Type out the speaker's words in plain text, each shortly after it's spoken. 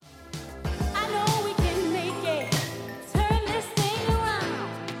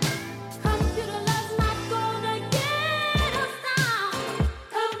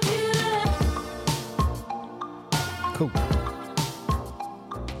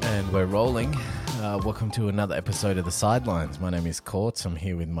And we're rolling. Welcome to another episode of The Sidelines. My name is Courts. I'm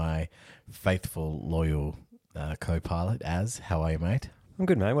here with my faithful, loyal co-pilot, Az. How are you, mate? I'm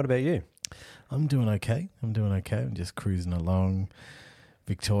good, mate. What about you? I'm doing okay. I'm just cruising along.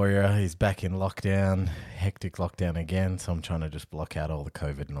 Victoria is back in lockdown, hectic lockdown again, so I'm trying to just block out all the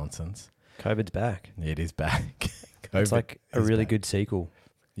COVID nonsense. COVID's back. It is back. It's like a really good sequel.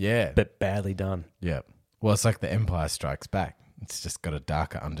 Yeah. But badly done. Yeah. Well, it's like The Empire Strikes Back. It's just got a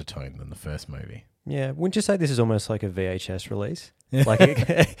darker undertone than the first movie. Yeah. Wouldn't you say this is almost like a VHS release?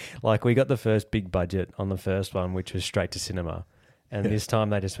 Like we got the first big budget on the first one, which was straight to cinema. And this time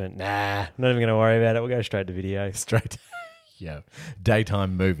they just went, nah, not even going to worry about it. We'll go straight to video. Straight. Yeah.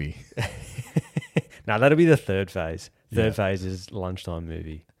 Daytime movie. No, that'll be the third phase. Third phase is lunchtime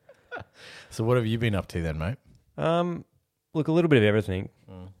movie. So what have you been up to then, mate? Look, a little bit of everything.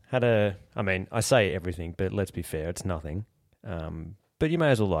 I say everything, but let's be fair, it's nothing. But you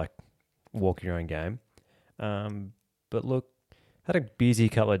may as well walk your own game. But look, had a busy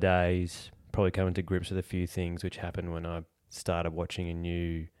couple of days, probably coming to grips with a few things which happened when I started watching a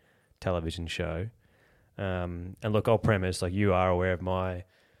new television show. And look, I'll premise, you are aware of my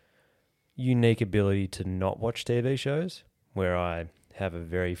unique ability to not watch TV shows, where I have a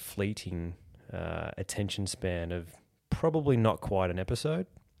very fleeting attention span of probably not quite an episode,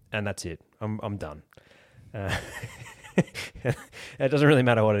 and that's it. I'm done. It doesn't really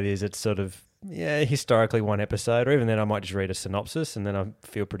matter what it is. It's sort of, historically one episode, or even then I might just read a synopsis and then I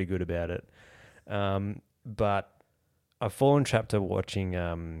feel pretty good about it. But I've fallen trapped to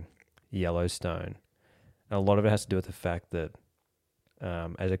watching Yellowstone. And a lot of it has to do with the fact that,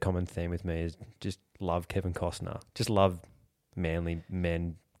 as a common theme with me, is just love Kevin Costner. Just love manly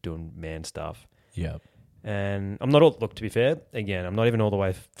men doing man stuff. Yeah. And I'm not all, look, to be fair, again, I'm not even all the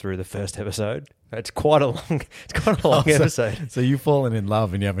way through the first episode. It's quite a long episode. So you've fallen in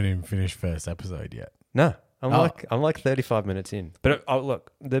love and you haven't even finished first epised yet? No, I'm like 35 minutes in. But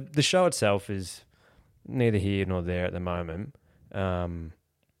look, the show itself is neither here nor there at the moment.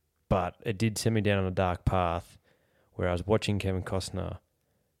 But it did send me down on a dark path where I was watching Kevin Costner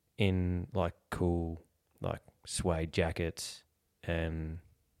in cool suede jackets and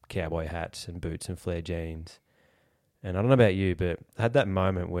cowboy hats and boots and flare jeans. And I don't know about you, but I had that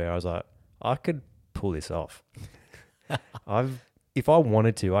moment where I was like, I could pull this off. If I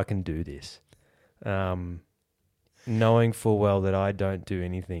wanted to, I can do this. Knowing full well that I don't do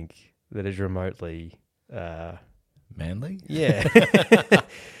anything that is remotely manly? Yeah.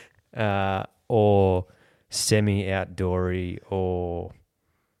 Or semi-outdoory, or,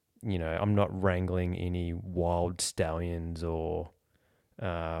 I'm not wrangling any wild stallions or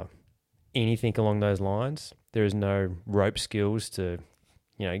anything along those lines. There is no rope skills to,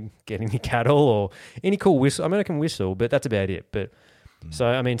 get any cattle or any cool whistle. I mean, I can whistle, but that's about it. But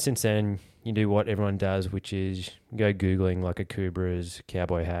so, since then, you do what everyone does, which is go Googling akubaras,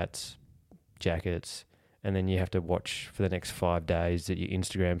 cowboy hats, jackets, and then you have to watch for the next 5 days that your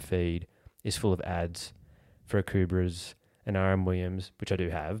Instagram feed is full of ads for akubaras and RM Williams, which I do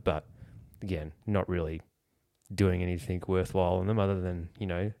have, but again, not really doing anything worthwhile on them other than,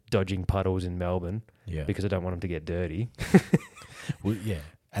 dodging puddles in Melbourne because I don't want them to get dirty. Well, yeah.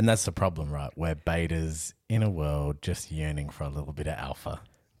 And that's the problem, right? We're betas in a world just yearning for a little bit of alpha,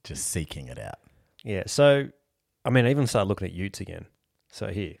 just seeking it out. Yeah. So, I even started looking at utes again. So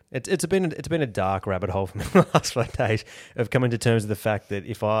here, it's been a dark rabbit hole for me the last 5 days of coming to terms with the fact that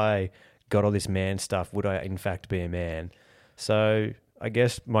if I got all this man stuff, would I in fact be a man? So I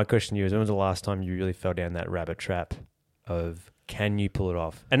guess my question to you is, when was the last time you really fell down that rabbit trap of, can you pull it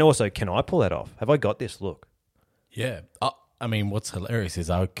off? And also, can I pull that off? Have I got this look? Yeah. What's hilarious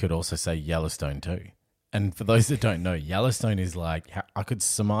is I could also say Yellowstone too. And for those that don't know, Yellowstone is I could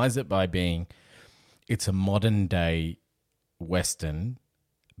surmise it by being, it's a modern day Western,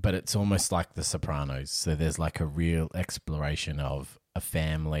 but it's almost like The Sopranos. So there's a real exploration of a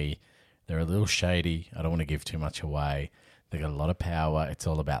family. They're a little shady. I don't want to give too much away. They got a lot of power. It's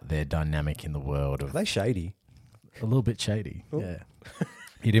all about their dynamic in the world. Are they shady? A little bit shady. Ooh. Yeah.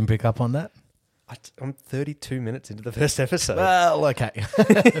 You didn't pick up on that? I'm 32 minutes into the first episode. Well, okay.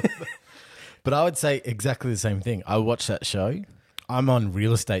 But I would say exactly the same thing. I watched that show. I'm on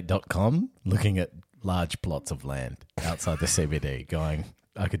realestate.com looking at large plots of land outside the CBD going,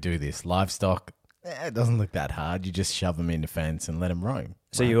 I could do this. Livestock, it doesn't look that hard. You just shove them in the fence and let them roam.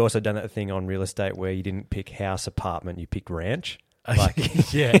 So you also done that thing on real estate where you didn't pick house, apartment, you picked ranch?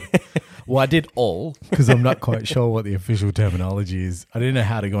 Yeah. Well, I did all because I'm not quite sure what the official terminology is. I didn't know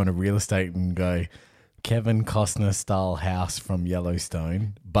how to go into real estate and go Kevin Costner style house from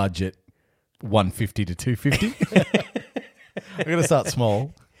Yellowstone, budget 150 to 250. I'm going to start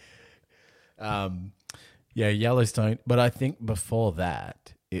small. Yeah, Yellowstone. But I think before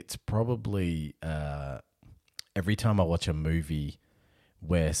that, it's probably every time I watch a movie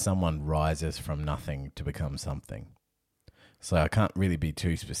where someone rises from nothing to become something. So I can't really be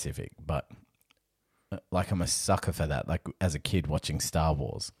too specific, but like I'm a sucker for that. Like as a kid watching Star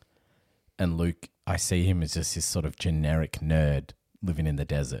Wars, and Luke, I see him as just this sort of generic nerd living in the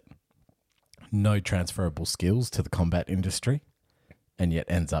desert. No transferable skills to the combat industry, and yet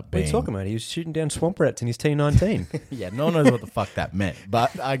ends up being... What are you talking about? He was shooting down swamp rats in his T19. Yeah, no one knows what the fuck that meant,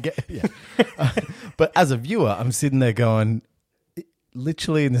 but I get... Yeah. But as a viewer, I'm sitting there going,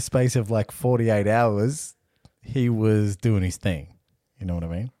 literally in the space of like 48 hours, he was doing his thing. You know what I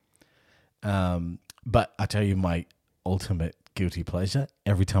mean? But I tell you my ultimate guilty pleasure,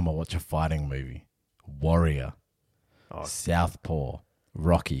 every time I watch a fighting movie, Warrior, Southpaw,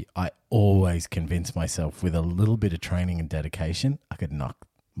 Rocky, I always convince myself with a little bit of training and dedication, I could knock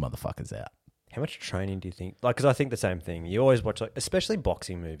motherfuckers out. How much training do you think? Like, because I think the same thing. You always watch, like, especially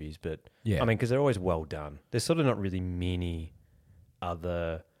boxing movies, but Yeah. I mean, because they're always well done. There's sort of not really many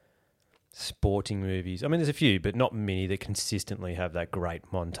other sporting movies. I mean, there's a few, but not many that consistently have that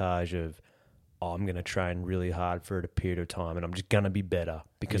great montage of, oh, I'm going to train really hard for a period of time and I'm just going to be better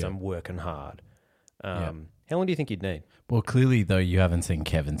because I'm working hard. How long do you think you'd need? Well, clearly, though, you haven't seen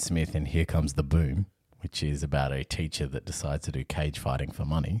Kevin Smith in Here Comes the Boom, which is about a teacher that decides to do cage fighting for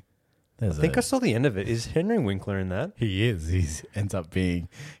money. I think I saw the end of it. Is Henry Winkler in that? He is. He ends up being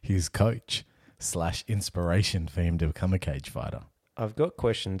his coach / inspiration for him to become a cage fighter. I've got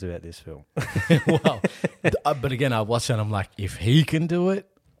questions about this film. Well, but again, I watch that and I'm like, if he can do it,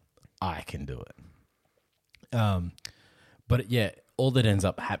 I can do it. But yeah, all that ends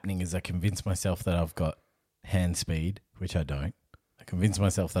up happening is I convince myself that I've got hand speed, which I don't. I convince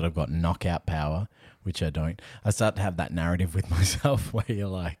myself that I've got knockout power, which I don't. I start to have that narrative with myself where you're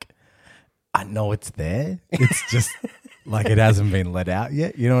like, I know it's there. It's just like it hasn't been let out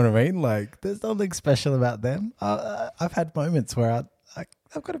yet. You know what I mean? Like there's nothing special about them. I've had moments where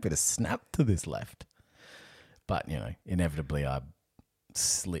I've got a bit of snap to this left. But, you know, inevitably I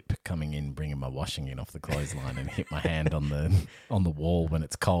slip coming in, bringing my washing in off the clothesline and hit my hand on the wall when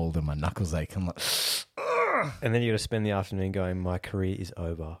it's cold and my knuckles ache. I'm like... And then you got to spend the afternoon going, my career is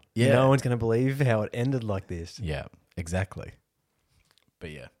over. Yeah. No one's going to believe how it ended like this. Yeah, exactly.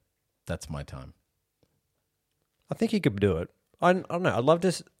 But yeah, that's my time. I think you could do it. I don't know. I'd love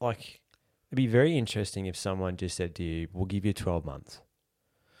to, like, it'd be very interesting if someone just said to you, we'll give you 12 months.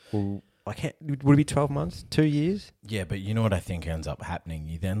 Well, would it be 12 months? 2 years? Yeah, but you know what I think ends up happening?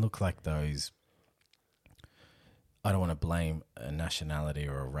 You then look like those... I don't want to blame a nationality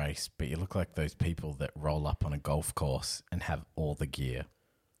or a race, but you look like those people that roll up on a golf course and have all the gear.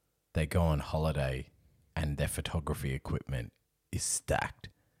 They go on holiday and their photography equipment is stacked.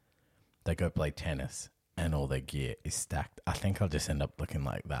 They go play tennis and all their gear is stacked. I think I'll just end up looking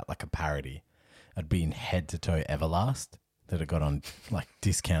like that, like a parody. I'd be in head-to-toe Everlast that I got on like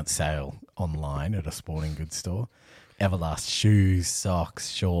discount sale online at a sporting goods store. Everlast shoes, socks,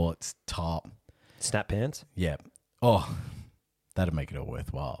 shorts, top. Snap pants? Yeah. Oh, that'd make it all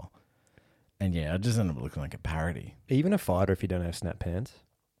worthwhile. And yeah, I just end up looking like a parody. Even a fighter if you don't have snap pants?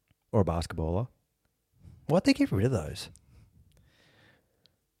 Or a basketballer? Why'd they get rid of those?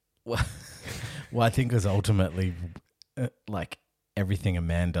 Well, I think because ultimately, like, everything a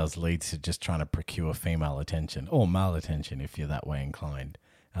man does leads to just trying to procure female attention or male attention if you're that way inclined.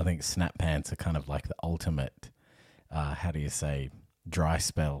 I think snap pants are kind of like the ultimate, how do you say, dry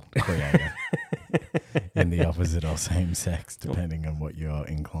spell creator in the opposite of same sex, depending on what you're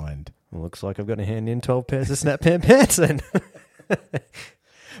inclined. Well, looks like I've got to hand in 12 pairs of snap pants then.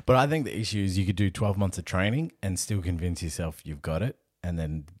 But I think the issue is you could do 12 months of training and still convince yourself you've got it, and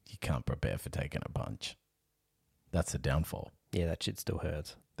then you can't prepare for taking a punch. That's the downfall. Yeah, that shit still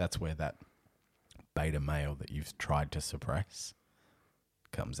hurts. That's where that beta male that you've tried to suppress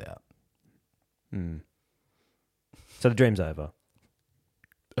comes out. So the dream's over.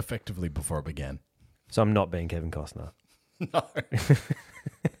 Effectively before it began. So I'm not being Kevin Costner. No.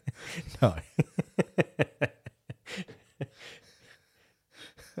 No.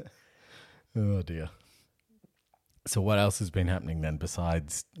 Oh dear. So what else has been happening then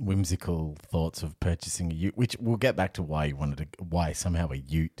besides whimsical thoughts of purchasing a ute, which we'll get back to why somehow a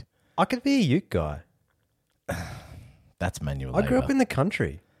ute. I could be a ute guy. That's manual I labor. grew up in the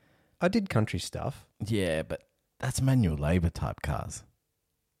country. I did country stuff. Yeah, but that's manual labor type cars.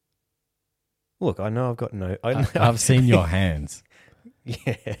 Look, I know I've got no... I've seen your hands.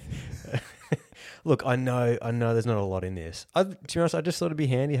 Yeah. Look, I know there's not a lot in this. To be honest, I just thought it'd be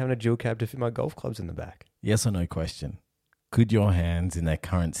handy having a dual cab to fit my golf clubs in the back. Yes or no question. Could your hands in their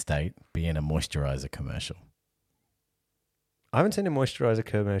current state be in a moisturizer commercial? I haven't seen a moisturizer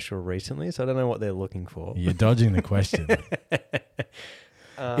commercial recently, so I don't know what they're looking for. You're dodging the question.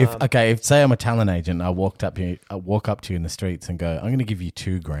 If say I'm a talent agent, I walk up to you in the streets and go, I'm going to give you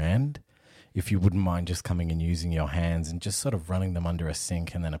 $2,000 if you wouldn't mind just coming and using your hands and just sort of running them under a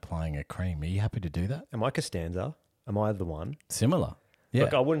sink and then applying a cream. Are you happy to do that? Am I Costanza? Am I the one? Similar. Yeah.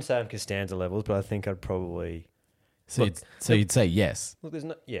 Look, I wouldn't say I'm Costanza levels, but I think I'd probably... So you'd say yes. Look, there's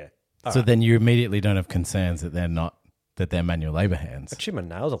no... Yeah. Then you immediately don't have concerns that they're manual labor hands. I chew my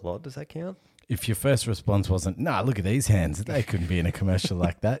nails a lot. Does that count? If your first response wasn't, nah, look at these hands, they couldn't be in a commercial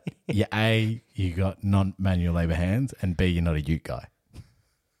like that. A, you got non-manual labor hands, and B, you're not a ute guy.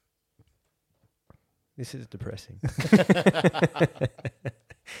 This is depressing.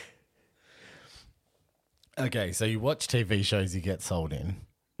 Okay, so you watch TV shows you get sold in.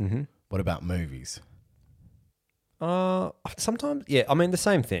 Mm-hmm. What about movies? Sometimes, yeah. I mean, the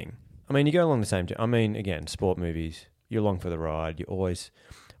same thing. I mean, you go along the same... I mean, again, sport movies, you're along for the ride. You always...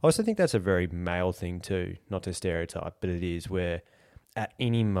 I also think that's a very male thing too, not to stereotype, but it is, where at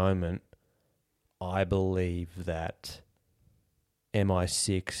any moment I believe that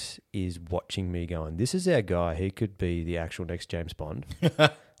MI6 is watching me going, this is our guy. He could be the actual next James Bond.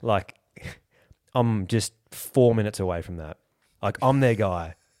 Like, I'm just 4 minutes away from that. Like, I'm their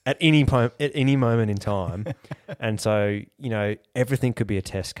guy at any moment in time. And so, everything could be a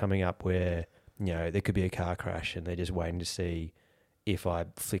test coming up where, there could be a car crash and they're just waiting to see if I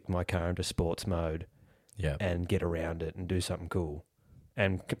flick my car into sports mode and get around it and do something cool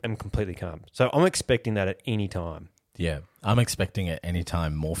and I'm completely calm. So I'm expecting that at any time. Yeah, I'm expecting at any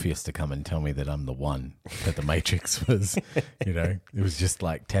time Morpheus to come and tell me that I'm the one, that the Matrix was, it was just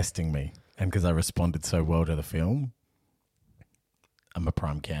like testing me. And because I responded so well to the film, I'm a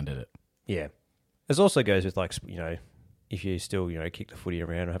prime candidate. Yeah. This also goes with if you still, kick the footy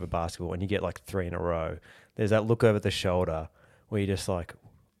around or have a basketball and you get like 3 in a row, there's that look over the shoulder where you're just like,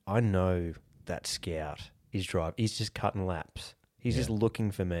 I know that scout is driving. He's just cutting laps. He's just looking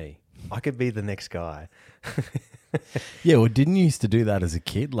for me. I could be the next guy. Yeah, well, didn't you used to do that as a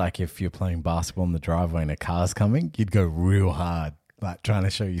kid? Like if you're playing basketball in the driveway and a car's coming, you'd go real hard, like trying to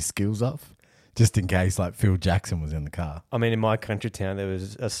show your skills off, just in case like Phil Jackson was in the car. I mean, in my country town, there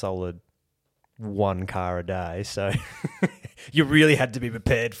was a solid 1 car a day, so you really had to be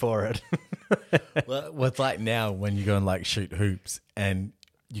prepared for it. Well, it's like now when you go and like shoot hoops and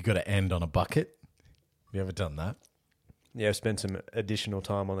you got to end on a bucket. Have you ever done that? Yeah, I've spent some additional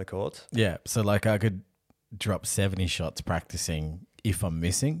time on the courts. Yeah, so like I could drop 70 shots practicing if I'm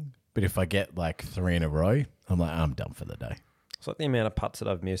missing, but if I get like 3 in a row, I'm like, I'm done for the day. It's like the amount of putts that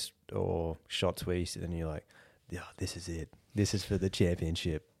I've missed or shots where you sit and you're like, yeah, this is it. This is for the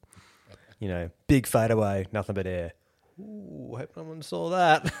championship. Big fadeaway, nothing but air. Ooh, hope no one saw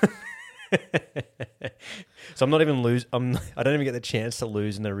that. So I'm not even I don't even get the chance to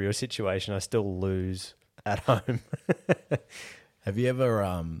lose in the real situation. I still lose at home. Have you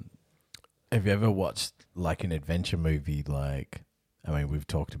ever watched like an adventure movie? We've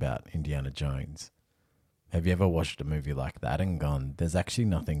talked about Indiana Jones. Have you ever watched a movie like that and gone, there's actually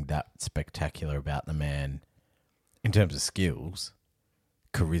nothing that spectacular about the man in terms of skills?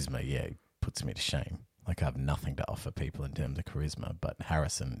 Charisma, yeah, puts me to shame. Like I have nothing to offer people in terms of charisma, but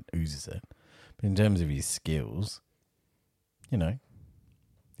Harrison oozes it. But in terms of his skills, you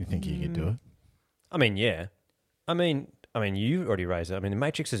think you could do it? I mean, yeah. I mean, you already raised it. I mean, The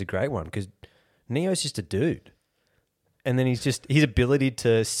Matrix is a great one because Neo's just a dude. And then his ability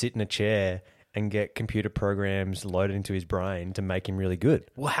to sit in a chair and get computer programs loaded into his brain to make him really good.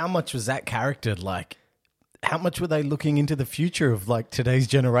 Well, how much was that character like? How much were they looking into the future of like today's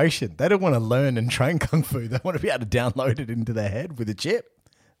generation? They don't want to learn and train kung fu. They want to be able to download it into their head with a chip.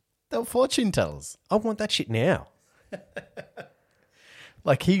 They're fortune tellers. I want that shit now.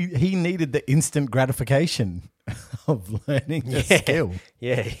 Like he needed the instant gratification of learning a skill.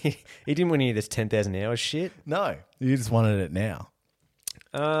 Yeah, he didn't want any of this 10,000 hours shit. No, he just wanted it now.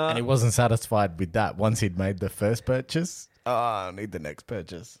 And he wasn't satisfied with that. Once he'd made the first purchase, I need the next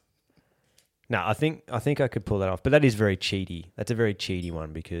purchase. No, I think I could pull that off. But that is very cheaty. That's a very cheaty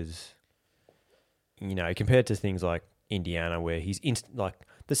one because, compared to things like Indiana where he's like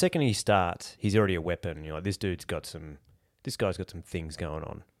the second he starts, he's already a weapon. You're like, this guy's got some things going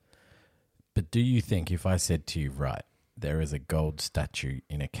on. But do you think if I said to you, right, there is a gold statue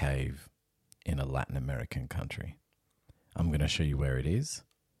in a cave in a Latin American country, I'm going to show you where it is.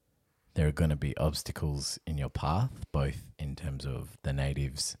 There are going to be obstacles in your path, both in terms of the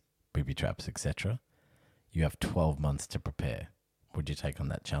natives, booby traps, etc. You have 12 months to prepare. Would you take on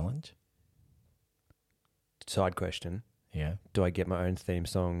that challenge? Side question. Yeah. do I get my own theme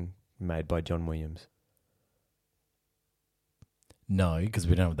song made by John Williams? No, because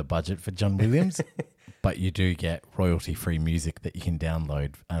we don't have the budget for John Williams, but you do get royalty-free music that you can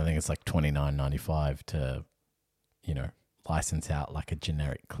download. I think it's like $29.95 to, license out like a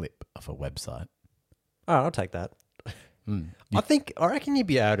generic clip of a website. Oh, I'll take that. Mm. I reckon you'd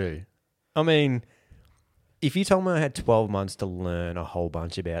be able to. I mean, if you told me I had 12 months to learn a whole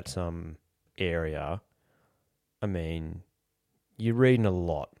bunch about some area, I mean, you're reading a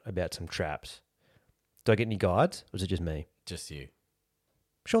lot about some traps. Do I get any guides, or is it just me? Just you.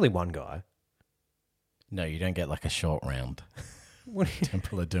 Surely one guy. No, you don't get like a short round.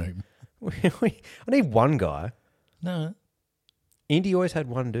 Temple of Doom. I need one guy. No. Indy always had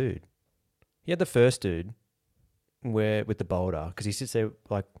one dude. He had the first dude with the boulder, because he sits there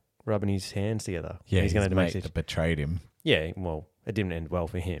like rubbing his hands together. Yeah, he's his going to mate that betrayed him. Yeah, well, it didn't end well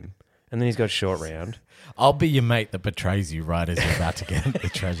for him. And then he's got a short round. I'll be your mate that betrays you right as you're about to get the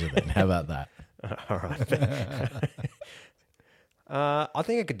treasure then. How about that? All right. I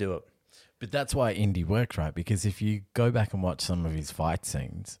think I could do it. But that's why Indy works, right? Because if you go back and watch some of his fight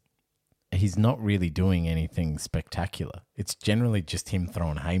scenes, he's not really doing anything spectacular. It's generally just him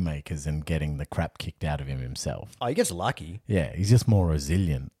throwing haymakers and getting the crap kicked out of him himself. Oh, he gets lucky. Yeah, he's just more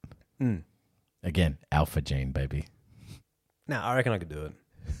resilient. Mm. Again, alpha gene, baby. No, I reckon I could do it.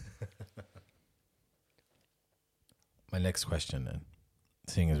 My next question then,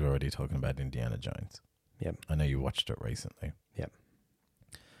 seeing as we're already talking about Indiana Jones. Yep. I know you watched it recently. Yep.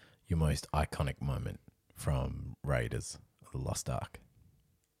 Your most iconic moment from Raiders of the Lost Ark.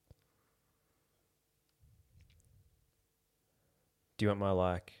 Do you want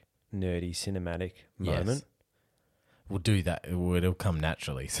my nerdy cinematic moment? Yes. We'll do that. It'll come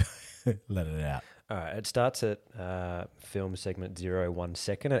naturally, so let it out. All right. It starts at film segment 01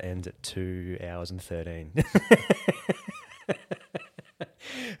 second. It ends at 2 hours and 13.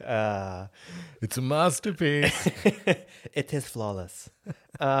 It's a masterpiece. It is flawless.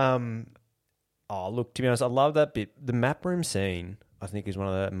 Look, to be honest, I love that bit. The map room scene, I think, is one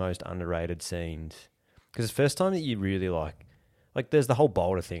of the most underrated scenes. Because it's the first time that you really like there's the whole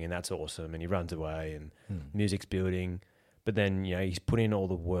boulder thing, and that's awesome, and he runs away, and music's building. But then, he's put in all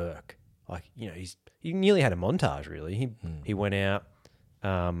the work. He nearly had a montage, really. He went out,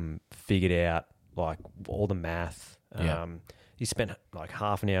 figured out, all the math. He spent,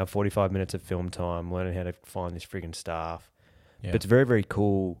 half an hour, 45 minutes of film time learning how to find this friggin' staff. Yeah. But it's very, very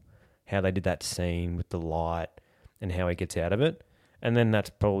cool how they did that scene with the light and how he gets out of it. And then that's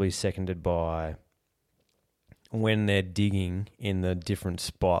probably seconded by when they're digging in the different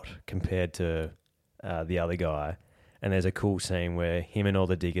spot compared to the other guy. And there's a cool scene where him and all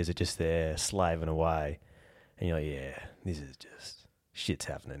the diggers are just there slaving away. And you're like, yeah, this is just, shit's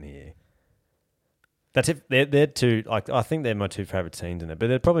happening here. That's it. They're two, I think they're my two favourite scenes in it. But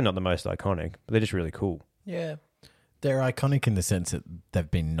they're probably not the most iconic, but they're just really cool. Yeah. They're iconic in the sense that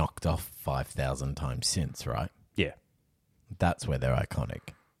they've been knocked off 5,000 times since, right? Yeah. That's where they're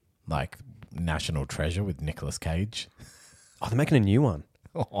iconic. Like National Treasure with Nicolas Cage. Oh, they're making a new one.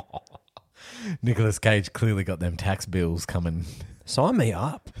 Nicolas Cage clearly got them tax bills coming. Sign me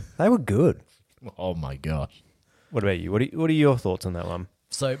up. They were good. Oh my gosh. What about you? What are your thoughts on that one?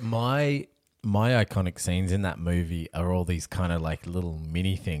 So my iconic scenes in that movie are all these kind of little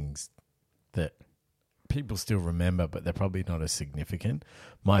mini things that people still remember, but they're probably not as significant.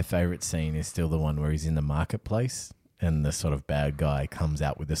 My favorite scene is still the one where he's in the marketplace and the sort of bad guy comes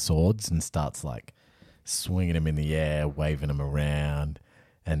out with the swords and starts swinging them in the air, waving them around,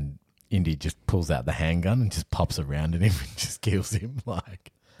 and Indy just pulls out the handgun and just pops around at him and just kills him.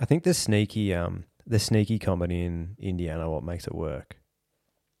 I think the sneaky comedy in Indiana what makes it work.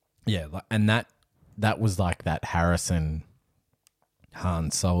 Yeah, and that was that Harrison Han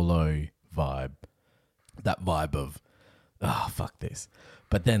Solo vibe. That vibe of, fuck this.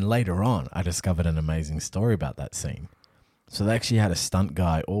 But then later on, I discovered an amazing story about that scene. So they actually had a stunt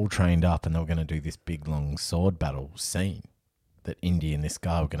guy all trained up and they were going to do this big, long sword battle scene that Indy and this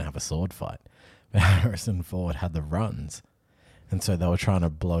guy were going to have a sword fight. But Harrison Ford had the runs. And so they were trying to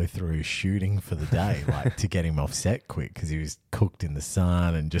blow through shooting for the day, to get him off set quick because he was cooked in the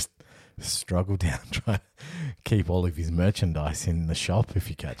sun and just struggled down trying to keep all of his merchandise in the shop, if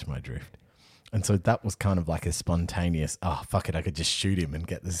you catch my drift. And so that was kind of a spontaneous, fuck it, I could just shoot him and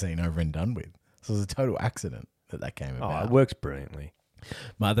get the scene over and done with. So it was a total accident that came about. Oh, it works brilliantly.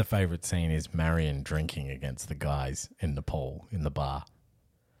 My other favourite scene is Marion drinking against the guys in the pool, in the bar.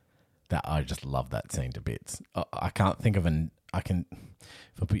 That I just love that scene to bits. I can't think of I can,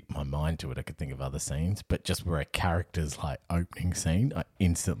 if I put my mind to it, I could think of other scenes, but just where a character's like opening scene, I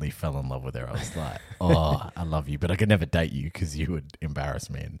instantly fell in love with her. I was like, oh, I love you, but I could never date you because you would embarrass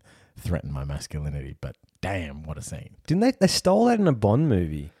me and threaten my masculinity. But damn, what a scene. Didn't they stole that in a Bond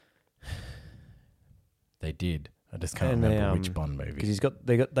movie? They did. I just can't remember which Bond movie. Because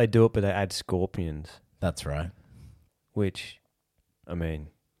they do it, but they add scorpions. That's right. Which, I mean,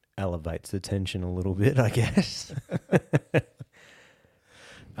 elevates the tension a little bit, I guess.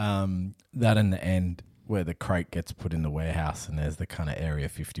 That in the end where the crate gets put in the warehouse and there's the kind of Area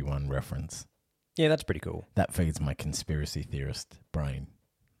 51 reference. Yeah, that's pretty cool. That feeds my conspiracy theorist brain.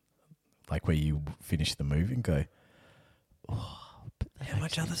 Like where you finish the movie and go, oh, but how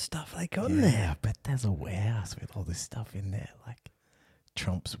much other stuff they got in there? Yeah, but there's a warehouse with all this stuff in there, like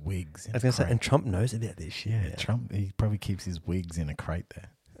Trump's wigs. I was going to say, and Trump knows about this shit. Yeah, Trump, he probably keeps his wigs in a crate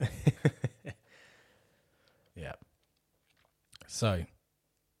there. Yeah. So,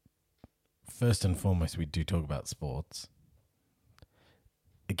 first and foremost, we do talk about sports.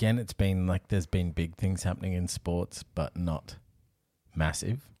 Again, it's been like there's been big things happening in sports, but not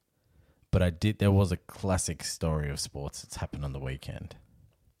massive. But there was a classic story of sports that's happened on the weekend.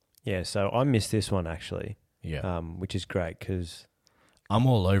 Yeah, so I missed this one actually. Yeah. Which is great because I'm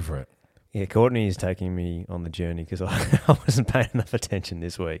all over it. Yeah, Courtney is taking me on the journey because I wasn't paying enough attention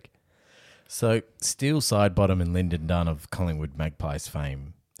this week. So, Steele, Sidebottom and Lyndon Dunn of Collingwood Magpies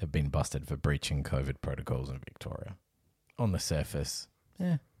fame have been busted for breaching COVID protocols in Victoria. On the surface,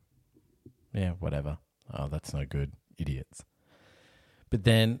 yeah, whatever. Oh, that's no good. Idiots. But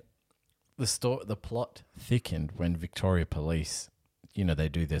then the plot thickened when Victoria Police, they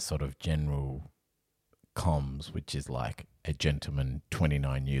do their sort of general comms, which is like a gentleman,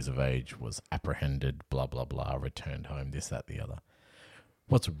 29 years of age, was apprehended, blah, blah, blah, returned home, this, that, the other.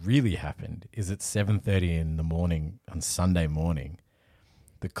 What's really happened is at 7:30 in the morning on Sunday morning,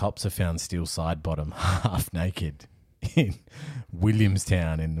 the cops have found Steele Sidebottom half naked in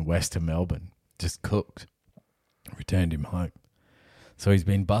Williamstown in the west of Melbourne, just cooked, returned him home. So he's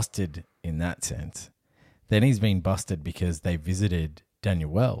been busted in that sense. Then he's been busted because they visited Daniel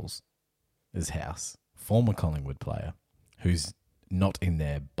Wells' house, former Collingwood player, who's not in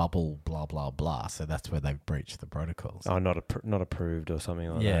their bubble, blah, blah, blah. So that's where they've breached the protocols. Oh, not approved or something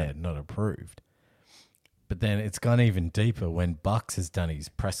like that. Yeah, not approved. But then it's gone even deeper when Bucks has done his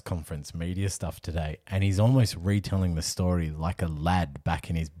press conference media stuff today, and he's almost retelling the story like a lad back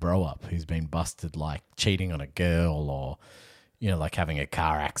in his bro-up who's been busted like cheating on a girl or, like having a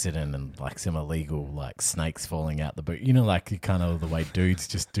car accident and like some illegal like snakes falling out the boot. Like kind of the way dudes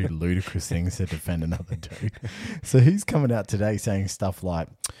just do ludicrous things to defend another dude. So he's coming out today saying stuff like,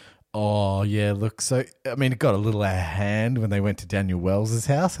 oh, yeah, look, so, I mean, it got a little out of hand when they went to Daniel Wells'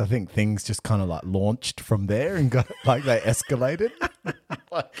 house. I think things just kind of like launched from there and got like they escalated.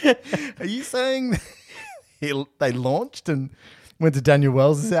 Are you saying they launched and went to Daniel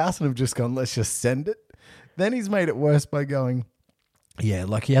Wells' house and have just gone, let's just send it? Then he's made it worse by going, yeah,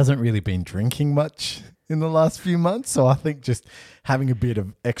 like he hasn't really been drinking much in the last few months. So I think just having a bit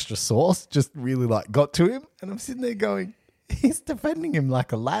of extra sauce just really like got to him. And I'm sitting there going, he's defending him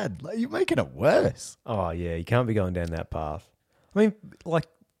like a lad. Like, you're making it worse. Oh, yeah, you can't be going down that path. I mean, like,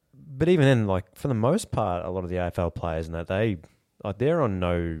 but even then, like, for the most part, a lot of the AFL players and that, they're on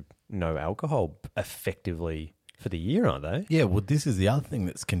no alcohol effectively for the year, aren't they? Yeah, well, this is the other thing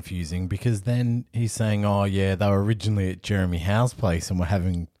that's confusing because then he's saying, oh, yeah, they were originally at Jeremy Howe's place and were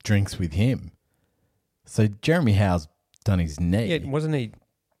having drinks with him. So Jeremy Howe's done his knee. Yeah, wasn't he?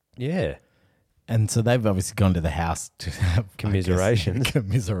 Yeah. And so they've obviously gone to the house to have commiserations.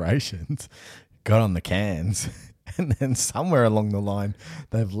 Commiserations. Got on the cans. And then somewhere along the line,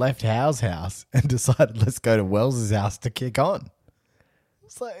 they've left Howe's house and decided, let's go to Wells' house to kick on.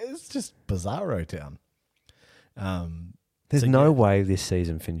 It's just bizarro town. There's no way this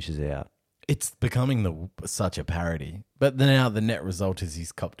season finishes out. It's becoming such a parody. But now the net result is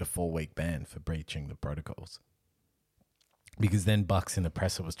he's copped a 4-week ban for breaching the protocols. Because then Bucks in the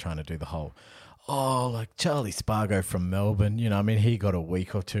presser was trying to do the whole, like Charlie Spargo from Melbourne, he got a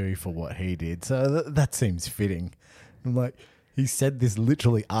week or two for what he did. So that seems fitting. I'm like, he said this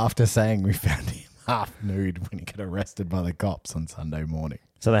literally after saying we found him half nude when he got arrested by the cops on Sunday morning.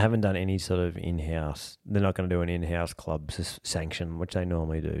 So they haven't done any sort of in-house, they're not going to do an in-house club sanction, which they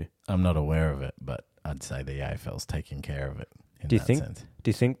normally do. I'm not aware of it, but I'd say the AFL's taking care of it in that sense. Do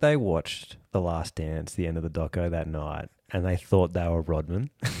you think they watched The Last Dance, the end of the doco that night, and they thought they were Rodman?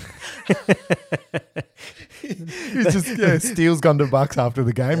 He's just, Steele's gone to Bucks after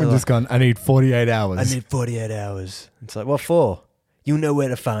the game and just gone, I need 48 hours. I need 48 hours. It's like, what for? You know where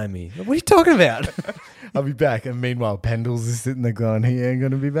to find me. What are you talking about? I'll be back. And meanwhile, Pendles is sitting there going, he ain't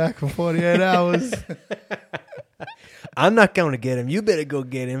going to be back for 48 hours. I'm not going to get him. You better go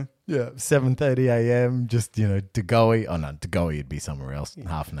get him. Yeah, 7:30 a.m. Just, Degoe. Oh, no, Degoe would be somewhere else,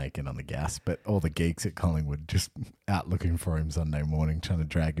 half naked on the gas. But all the geeks at Collingwood just out looking for him Sunday morning, trying to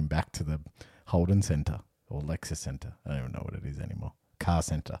drag him back to the Holden Centre or Lexus Centre. I don't even know what it is anymore. Car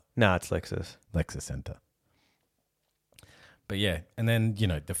Centre. No, it's Lexus. Lexus Centre. But yeah, and then,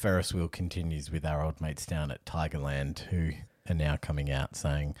 the Ferris wheel continues with our old mates down at Tigerland who are now coming out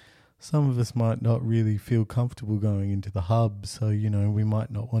saying, some of us might not really feel comfortable going into the hub, so, we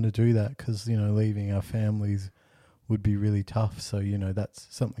might not want to do that because, leaving our families would be really tough. So, that's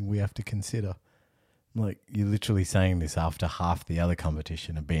something we have to consider. Like, you're literally saying this after half the other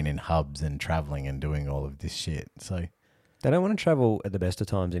competition have been in hubs and travelling and doing all of this shit. So they don't want to travel at the best of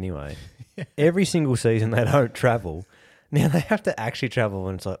times anyway. Yeah. Every single season they don't travel. Now they have to actually travel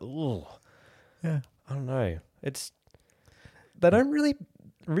and it's like, oh, yeah, I don't know. They don't really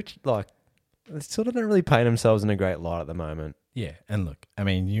they sort of don't really paint themselves in a great light at the moment. Yeah, and look, I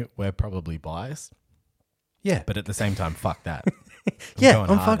mean, we're probably biased. Yeah. But at the same time, fuck that.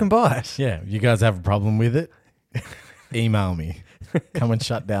 I'm fucking biased. Yeah, you guys have a problem with it? Email me. Come and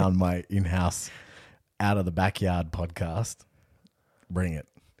shut down my in-house, out of the backyard podcast. Bring it.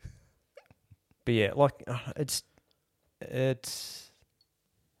 But yeah, it's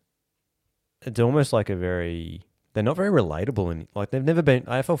almost like they're not very relatable, and they've never been.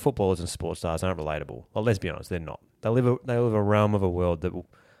 AFL footballers and sports stars aren't relatable. Well, let's be honest, they're not. They live a realm of a world that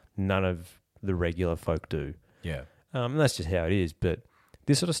none of the regular folk do. Yeah, and that's just how it is. But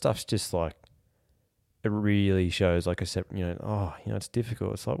this sort of stuff's just it really shows it's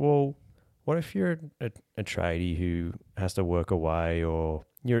difficult. It's like, well, what if you're a tradie who has to work away, or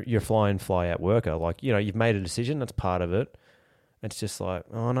you're fly out worker? You've made a decision. That's part of it. It's just like,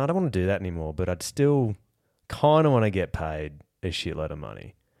 oh no, I don't want to do that anymore. But I'd still kind of want to get paid a shitload of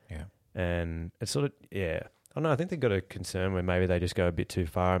money. Yeah. And it's sort of, yeah. I don't know, I think they've got a concern where maybe they just go a bit too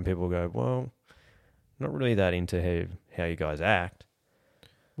far and people go, well, not really that into how you guys act.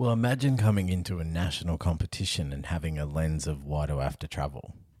 Well, imagine coming into a national competition and having a lens of why do I have to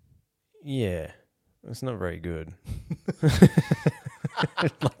travel? Yeah. It's not very good.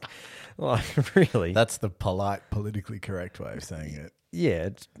 Really. That's the polite, politically correct way of saying it. Yeah.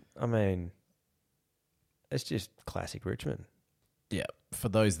 It's just classic Richmond. Yeah. For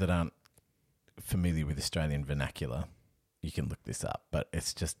those that aren't familiar with Australian vernacular, you can look this up, but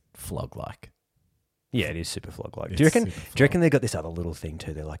it's just flog-like. Yeah, it is super flog-like. Do you reckon they got this other little thing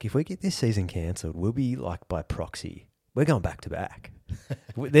too? They're like, if we get this season cancelled, we'll be by proxy. We're going back to back.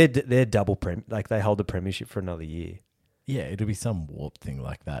 They're double they hold the premiership for another year. Yeah, it'll be some warp thing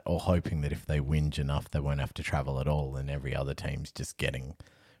like that, or hoping that if they whinge enough, they won't have to travel at all, and every other team's just getting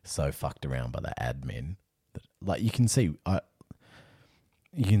so fucked around by the admin. You can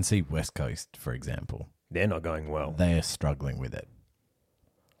see West Coast, for example. They're not going well. They are struggling with it.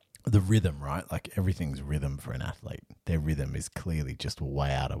 The rhythm, right? Everything's rhythm for an athlete. Their rhythm is clearly just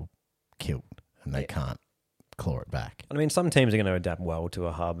way out of kilt, and they can't claw it back. I mean, some teams are going to adapt well to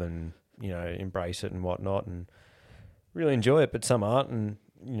a hub and, embrace it and whatnot and really enjoy it, but some aren't. And,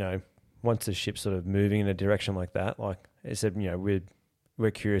 once the ship's sort of moving in a direction like that, like I said,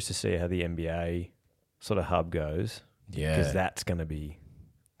 we're curious to see how the NBA sort of hub goes. Yeah. Because that's going to be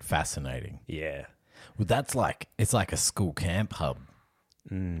fascinating. Yeah. Well, it's like a school camp hub.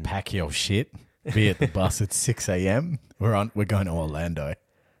 Pack your shit. Be at the bus at 6 a.m. We're going to Orlando.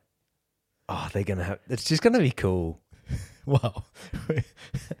 Oh, they're going to have... It's just going to be cool. Well,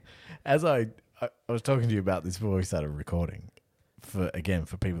 as I was talking to you about this before we started recording, for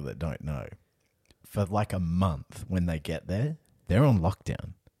people that don't know, for a month when they get there, they're on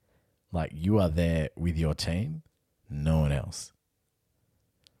lockdown. You are there with your team, no one else.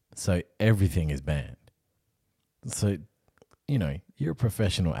 So everything is banned. So, you're a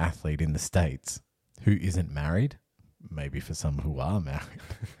professional athlete in the States who isn't married, maybe for some who are married.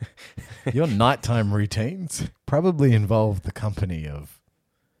 Your nighttime routines probably involve the company of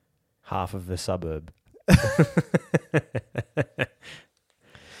half of the suburb.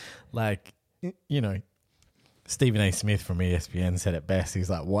 Stephen A. Smith from ESPN said it best. He's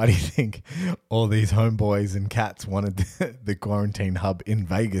like, why do you think all these homeboys and cats wanted the quarantine hub in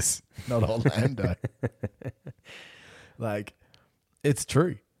Vegas, not Orlando? It's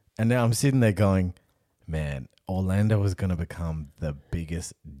true. And now I'm sitting there going, man, Orlando is going to become the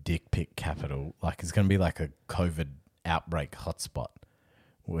biggest dick pic capital. It's going to be like a COVID outbreak hotspot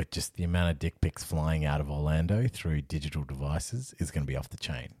where just the amount of dick pics flying out of Orlando through digital devices is going to be off the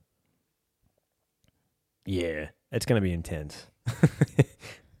chain. Yeah. It's going to be intense.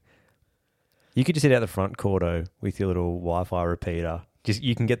 You could just sit out the front, Cordo, with your little Wi-Fi repeater. Just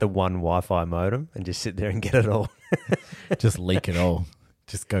you can get the one Wi-Fi modem and just sit there and get it all. Just leak it all.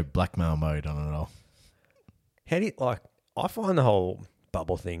 Just go blackmail mode on it all. How do you I find the whole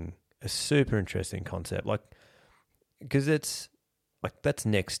bubble thing a super interesting concept. Because it's that's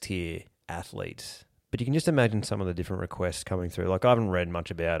next tier athletes. But you can just imagine some of the different requests coming through. I haven't read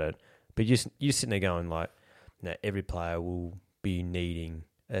much about it, but you're sitting there going every player will be needing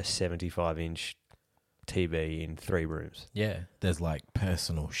a 75-inch TV in 3 rooms. Yeah, there's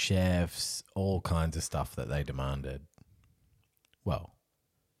personal chefs, all kinds of stuff that they demanded. Well,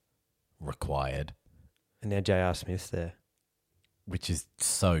 required. And now J.R. Smith's there. Which is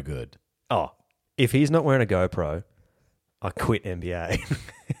so good. Oh, if he's not wearing a GoPro, I quit NBA.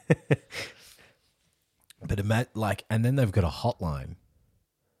 But and then they've got a hotline.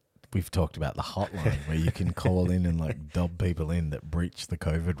 We've talked about the hotline where you can call in and dob people in that breach the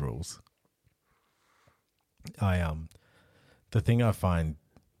COVID rules. The thing I find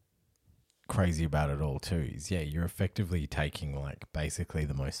crazy about it all too is you're effectively taking basically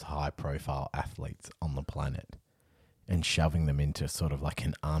the most high profile athletes on the planet and shoving them into sort of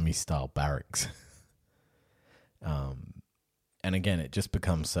an army style barracks. And again, it just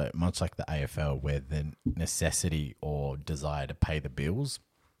becomes so much like the AFL where the necessity or desire to pay the bills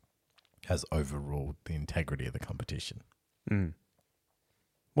has overruled the integrity of the competition. Mm.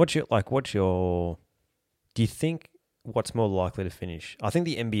 Do you think what's more likely to finish? I think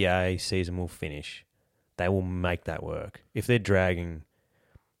the NBA season will finish. They will make that work. If they're dragging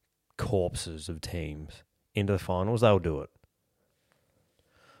corpses of teams into the finals, they'll do it.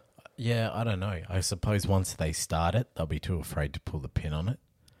 Yeah, I don't know. I suppose once they start it, they'll be too afraid to pull the pin on it.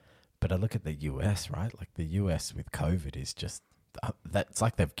 But I look at the US, right? The US with COVID is just, that's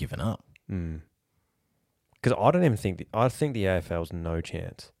they've given up. Because I don't even think, I think the AFL's no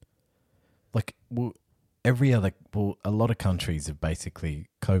chance. A lot of countries have basically,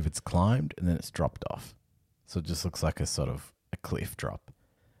 COVID's climbed and then it's dropped off. So it just looks like a sort of a cliff drop.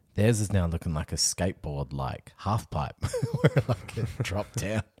 Theirs is now looking like a skateboard, half pipe, where it dropped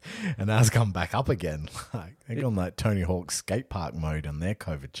down and now it's come back up again. They're on Tony Hawk's skate park mode on their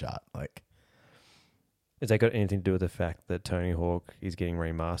COVID chart. Has that got anything to do with the fact that Tony Hawk is getting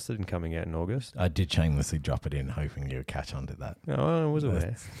remastered and coming out in August? I did shamelessly drop it in, hoping you would catch on to that. Oh, I was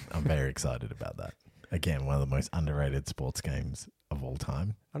aware. I'm very excited about that. Again, one of the most underrated sports games of all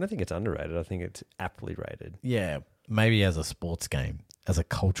time. I don't think it's underrated. I think it's aptly rated. Yeah, maybe as a sports game, as a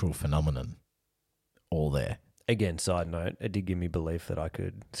cultural phenomenon, all there. Again, side note, it did give me belief that I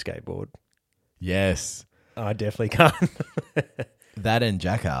could skateboard. Yes. I definitely can't. That and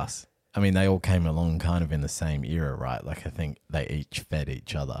Jackass. I mean, they all came along kind of in the same era, right? I think they each fed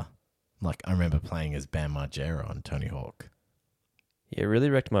each other. I remember playing as Bam Margera on Tony Hawk. Yeah, it really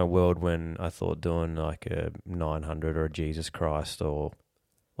wrecked my world when I thought doing a 900 or a Jesus Christ or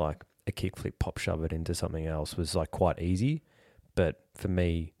a kickflip pop shove it into something else was quite easy. But for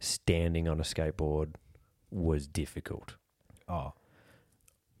me, standing on a skateboard was difficult. Oh.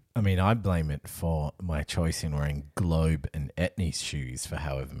 I mean, I blame it for my choice in wearing Globe and Etnies shoes for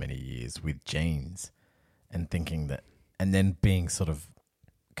however many years with jeans and thinking that, and then being sort of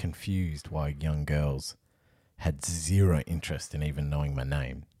confused why young girls had zero interest in even knowing my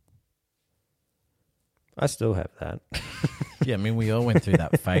name. I still have that. Yeah, I mean, we all went through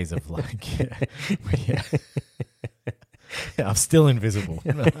that phase of yeah, I'm still invisible.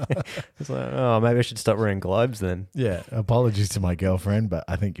 It's maybe I should stop wearing globes then. Yeah, apologies to my girlfriend, but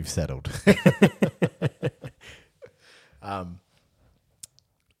I think you've settled.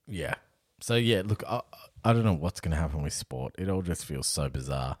 Yeah. So, look, I don't know what's going to happen with sport. It all just feels so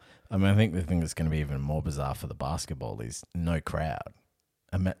bizarre. I mean, I think the thing that's going to be even more bizarre for the basketball is no crowd.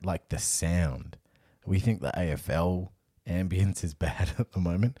 I mean, the sound. We think the AFL ambience is bad at the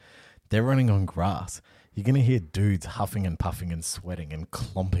moment. They're running on grass. You're going to hear dudes huffing and puffing and sweating and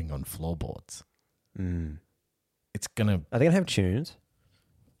clomping on floorboards. It's going to... Are they going to have tunes?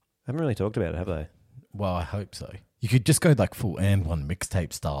 I haven't really talked about it, have they? Well, I hope so. You could just go full and one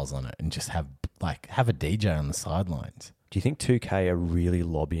mixtape styles on it and just have a DJ on the sidelines. Do you think 2K are really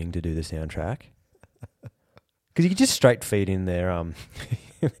lobbying to do the soundtrack? Because you could just straight feed in their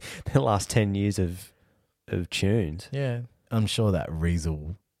their last 10 years of tunes. Yeah. I'm sure that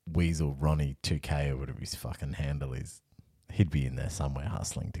Weasel Ronnie 2K or whatever his fucking handle is, he'd be in there somewhere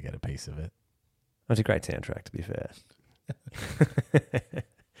hustling to get a piece of it. It's a great soundtrack, to be fair.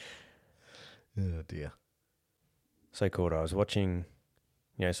 Oh, dear. So cool. I was watching,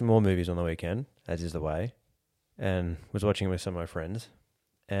 some more movies on the weekend, as is the way, and was watching it with some of my friends.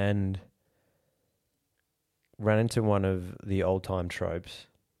 And ran into one of the old time tropes,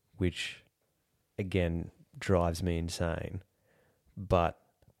 which again drives me insane. But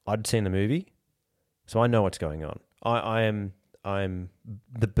I'd seen the movie, so I know what's going on. I'm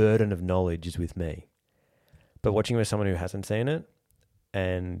the burden of knowledge is with me. But watching with someone who hasn't seen it,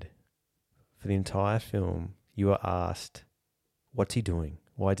 and for the entire film, you are asked, what's he doing?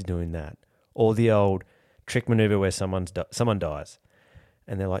 Why is he doing that? Or the old trick maneuver where someone dies.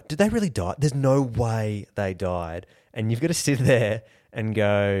 And they're like, did they really die? There's no way they died. And you've got to sit there and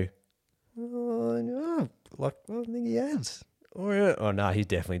go, oh, no, like, I don't think he has. Or, oh, no, he's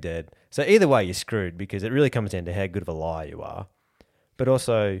definitely dead. So either way, you're screwed because it really comes down to how good of a liar you are. But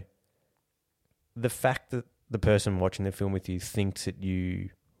also, the fact that the person watching the film with you thinks that you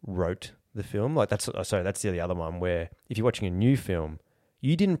wrote the film, like that's the other one where if you're watching a new film,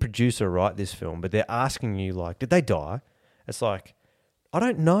 you didn't produce or write this film, but they're asking you like, did they die? It's like, I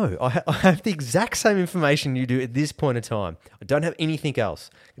don't know. I have the exact same information you do at this point in time. I don't have anything else.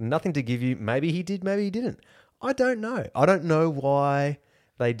 Nothing to give you. Maybe he did, maybe he didn't. I don't know. I don't know why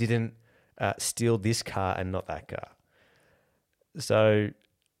they didn't steal this car and not that car. So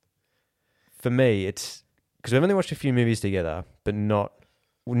for me, it's because we've only watched a few movies together, but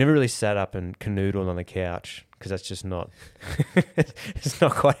we never really sat up and canoodled on the couch because that's just not, it's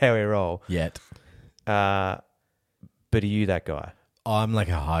not quite how we roll. Yet. But are you that guy? I'm like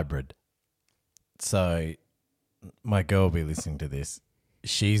a hybrid. So my girl will be listening to this.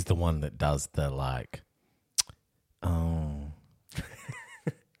 She's the one that does the like, oh,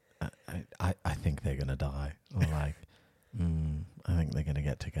 I think they're going to die. Or like, I think they're going to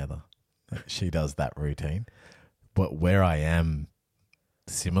get together. She does that routine. But where I am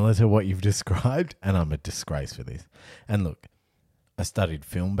similar to what you've described, and I'm a disgrace for this. And look, I studied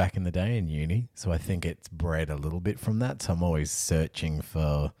film back in the day in uni, so I think it's bred a little bit from that. So I'm always searching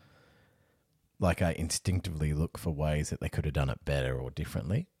for, like I instinctively look for ways that they could have done it better or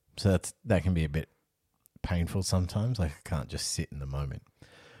differently. So that can be a bit painful sometimes. Like I can't just sit in the moment.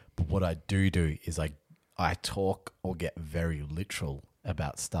 But what I do is I talk or get very literal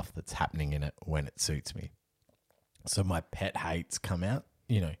about stuff that's happening in it when it suits me. So my pet hates come out.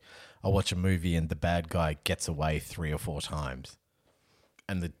 You know, I watch a movie and the bad guy gets away 3 or 4 times.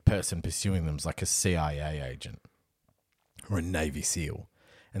 And the person pursuing them is like a CIA agent or a Navy SEAL.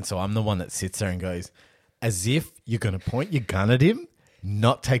 And so I'm the one that sits there and goes, as if you're going to point your gun at him,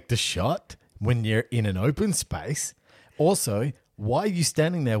 not take the shot when you're in an open space. Also, why are you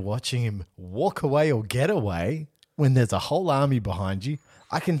standing there watching him walk away or get away when there's a whole army behind you?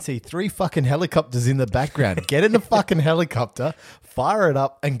 I can see 3 fucking helicopters in the background. Get in the fucking helicopter, fire it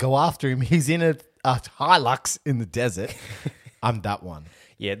up, and go after him. He's in a Hilux in the desert. I'm that one.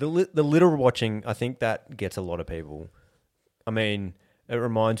 Yeah, the literal watching, I think that gets a lot of people. I mean, it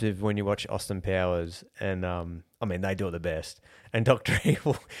reminds me of when you watch Austin Powers, and I mean, they do it the best. And Dr.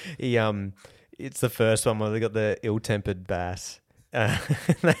 Evil, it's the first one where they got the ill-tempered bass. And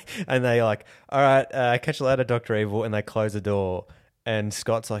they like, all right, catch you later, Dr. Evil, and they close the door. And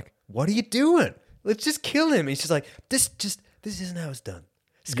Scott's like, what are you doing? Let's just kill him. He's just like, this isn't how it's done.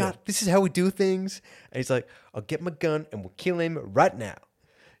 Scott, This is how we do things. And he's like, I'll get my gun and we'll kill him right now.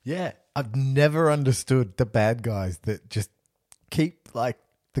 Yeah. I've never understood the bad guys that just keep like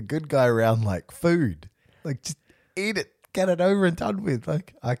the good guy around like food. Like just eat it, get it over and done with.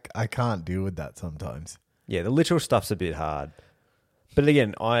 Like I can't deal with that sometimes. Yeah, the literal stuff's a bit hard. But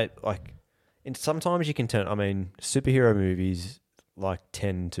again, and sometimes you can superhero movies like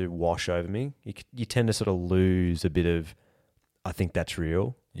tend to wash over me. You tend to sort of lose a bit of, I think that's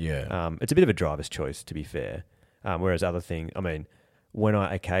real. Yeah. It's a bit of a driver's choice, to be fair. Whereas other things, I mean, when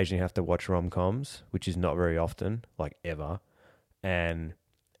I occasionally have to watch rom-coms, which is not very often, like ever, and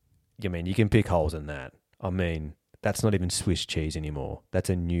I mean, you can pick holes in that. I mean, that's not even Swiss cheese anymore. That's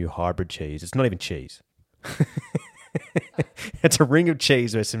a new hybrid cheese. It's not even cheese. It's a ring of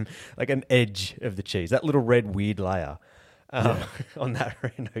cheese with some, like an edge of the cheese, that little red weird layer on that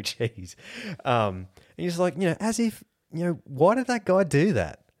rando cheese. And you're just like, as if, why did that guy do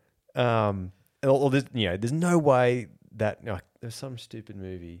that? Or there's no way that, there's some stupid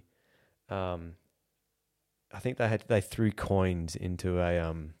movie. I think they threw coins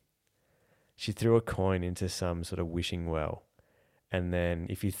into she threw a coin into some sort of wishing well. And then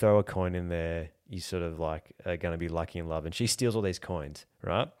if you throw a coin in there, you sort of like are going to be lucky in love. And she steals all these coins,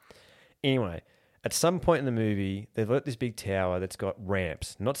 right? Anyway, at some point in the movie, they've got this big tower that's got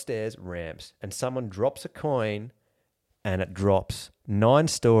ramps, not stairs, ramps. And someone drops a coin and it drops 9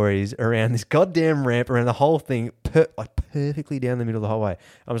 stories around this goddamn ramp, around the whole thing, perfectly down the middle of the whole way.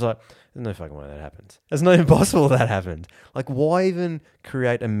 I was like, there's no fucking way that happens. It's not impossible that happened. Like, why even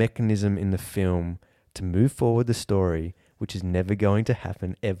create a mechanism in the film to move forward the story, which is never going to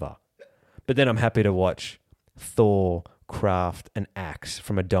happen ever. But then I'm happy to watch Thor craft an axe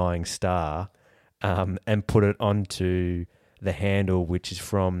from a dying star and put it onto the handle, which is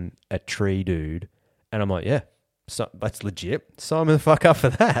from a tree dude. And I'm like, yeah, so that's legit. Sign me the fuck up for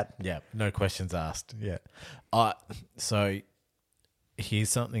that. Yeah, no questions asked. Yeah. So here's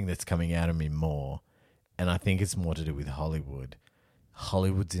something that's coming out of me more, and I think it's more to do with Hollywood.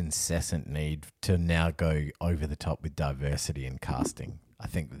 Hollywood's incessant need to now go over the top with diversity in casting. I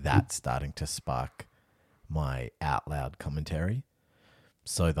think that's starting to spark my out loud commentary.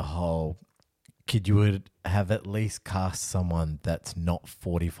 So the whole kid, you would have at least cast someone that's not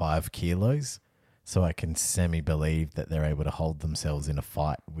 45 kilos so I can semi-believe that they're able to hold themselves in a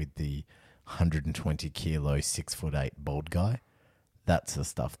fight with the 120 kilo, 6'8" bald guy. That's the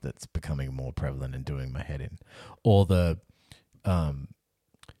stuff that's becoming more prevalent and doing my head in. Or the, I'm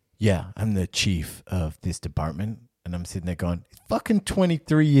the chief of this department, and I'm sitting there going, it's fucking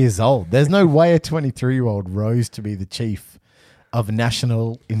 23 years old. There's no way a 23-year-old rose to be the chief of a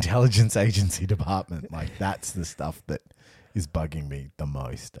National Intelligence Agency department. Like, that's the stuff that is bugging me the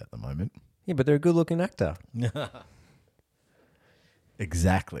most at the moment. Yeah, but they're a good-looking actor.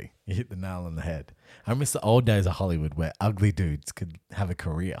 Exactly. You hit the nail on the head. I miss the old days of Hollywood where ugly dudes could have a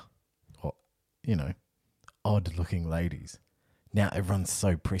career. Or, odd-looking ladies. Now everyone's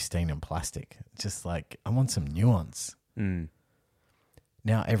so pristine and plastic. Just like, I want some nuance. Mm.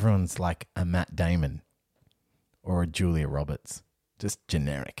 Now everyone's like a Matt Damon or a Julia Roberts. Just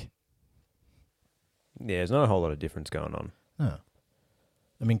generic. Yeah, there's not a whole lot of difference going on. No.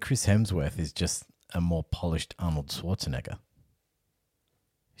 I mean, Chris Hemsworth is just a more polished Arnold Schwarzenegger.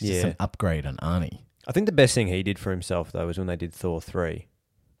 He's just an upgrade on Arnie. I think the best thing he did for himself, though, was when they did Thor 3.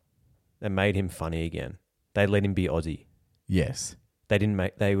 They made him funny again. They let him be Aussie. Yes. They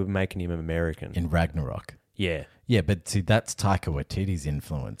were making him American. In Ragnarok. Yeah. Yeah, but see, that's Taika Waititi's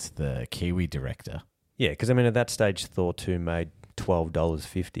influence, the Kiwi director. Yeah, because, I mean, at that stage, Thor 2 made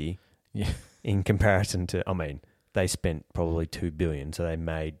 $12.50. Yeah. In comparison to, I mean, they spent probably $2 billion, so they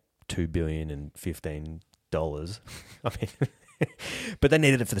made $2.15 billion. I mean, but they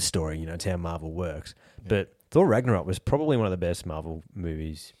needed it for the story, it's how Marvel works. Yeah. But Thor Ragnarok was probably one of the best Marvel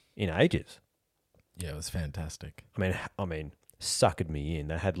movies in ages. Yeah, it was fantastic. I mean, suckered me in.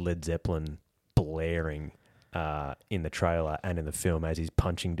 They had Led Zeppelin blaring in the trailer and in the film as he's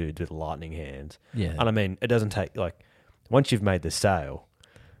punching dudes with lightning hands. Yeah. And I mean, it doesn't take, once you've made the sale,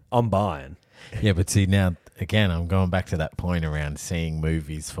 I'm buying. Yeah, but see, now, again, I'm going back to that point around seeing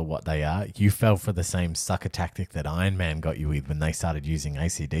movies for what they are. You fell for the same sucker tactic that Iron Man got you with when they started using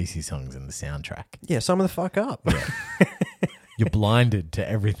AC/DC songs in the soundtrack. Yeah, sum of the fuck up. Yeah. You're blinded to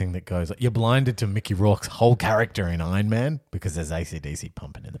everything that goes on. You're blinded to Mickey Rourke's whole character in Iron Man because there's AC/DC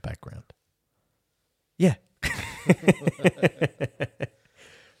pumping in the background. Yeah.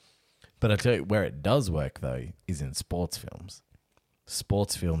 But I tell you, where it does work, though, is in sports films.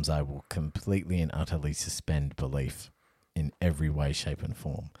 Sports films, I will completely and utterly suspend belief in every way, shape, and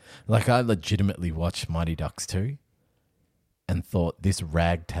form. Like, I legitimately watched Mighty Ducks 2 and thought this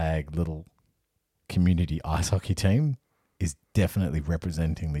ragtag little community ice hockey team is definitely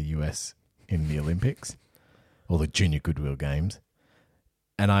representing the US in the Olympics or the Junior Goodwill Games.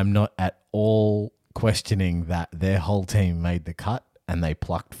 And I'm not at all questioning that their whole team made the cut and they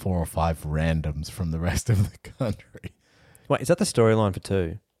plucked 4 or 5 randoms from the rest of the country. Wait, is that the storyline for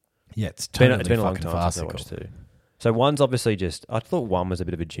 2? Yeah, it's totally it's been a long fucking time since I farcical. watched 2. So one's obviously I thought one was a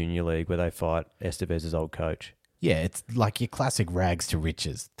bit of a junior league where they fight Estevez's old coach. Yeah, it's like your classic rags to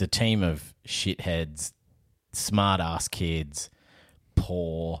riches. The team of shitheads, smart-ass kids,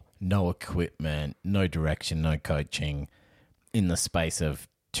 poor, no equipment, no direction, no coaching, in the space of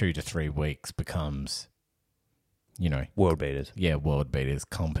 2 to 3 weeks becomes, World beaters. Yeah, world beaters,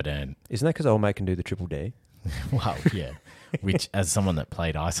 competent. Isn't that because old mate can do the triple D? Well, yeah. Which, as someone that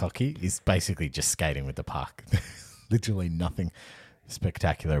played ice hockey, is basically just skating with the puck. Literally nothing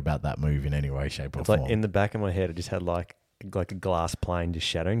spectacular about that move in any way, shape, or form. Like in the back of my head, I just had like a glass plane just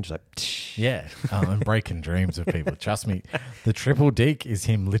shattering, just like... Tsh. Yeah, I'm breaking dreams of people. Trust me, the triple deke is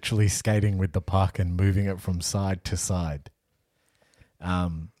him literally skating with the puck and moving it from side to side.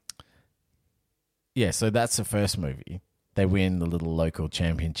 Yeah, so that's the first movie. They win the little local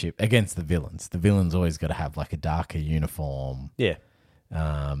championship against the villains. The villains always got to have like a darker uniform. Yeah.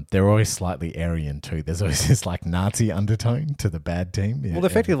 They're always slightly Aryan too. There's always this like Nazi undertone to the bad team. Yeah, well,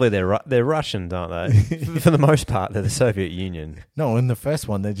 effectively they're Russians, aren't they? For the most part, they're the Soviet Union. No, in the first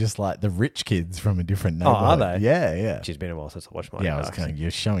one, they're just like the rich kids from a different Oh, neighborhood. are they? Yeah, yeah. Which has been a while since I watched my. Yeah,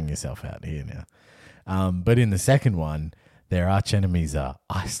 you're showing yourself out here now. But in the second one, their arch enemies are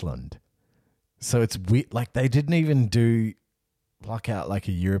Iceland. So it's weird. Like, they didn't even pluck out like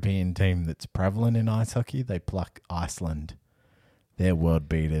a European team that's prevalent in ice hockey. They pluck Iceland. They're world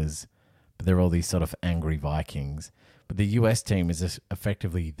beaters, but they're all these sort of angry Vikings. But the US team is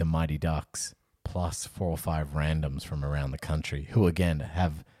effectively the Mighty Ducks plus 4 or 5 randoms from around the country who, again,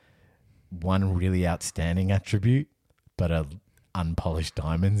 have one really outstanding attribute, but are unpolished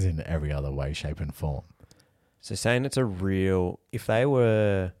diamonds in every other way, shape, and form. So saying it's a real... If they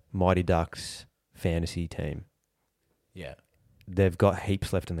were Mighty Ducks fantasy team, Yeah. they've got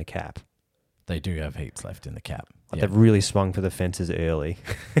heaps left in the cap. They do have heaps left in the cap. Like They've really swung for the fences early.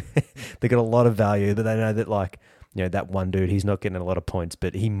 They got a lot of value that they know that, like, you know, that one dude, he's not getting a lot of points,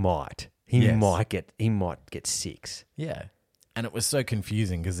 but he might. He might get 6. Yeah. And it was so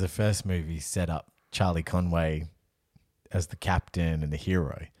confusing because the first movie set up Charlie Conway as the captain and the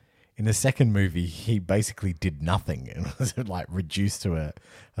hero. In the second movie, he basically did nothing and was like reduced to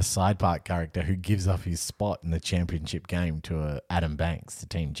a side part character who gives up his spot in the championship game to Adam Banks, the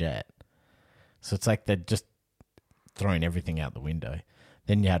Team Jet. So it's like they're just throwing everything out the window.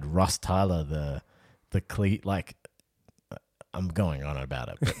 Then you had Russ Tyler, I'm going on about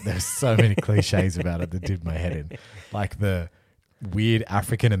it, but there's so many cliches about it that did my head in. Like the weird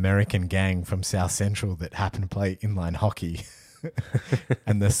African-American gang from South Central that happened to play inline hockey.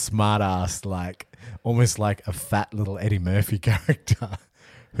 And the smart ass, like almost like a fat little Eddie Murphy character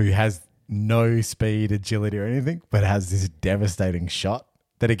who has no speed, agility or anything, but has this devastating shot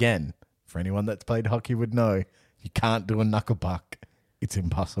that, again, for anyone that's played hockey would know, you can't do a knuckle puck. It's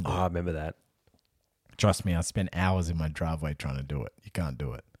impossible. Oh, I remember that. Trust me, I spent hours in my driveway trying to do it. You can't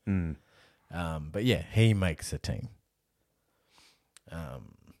do it. But yeah, he makes a team.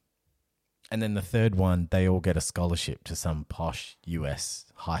 And then the third one, they all get a scholarship to some posh US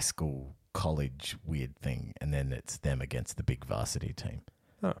high school, college weird thing. And then it's them against the big varsity team.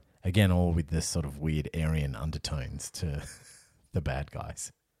 Oh. Again, all with this sort of weird Aryan undertones to the bad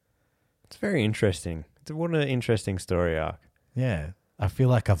guys. It's very interesting. What an interesting story arc. Yeah. I feel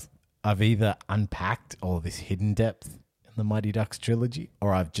like I've either unpacked all this hidden depth in the Mighty Ducks trilogy,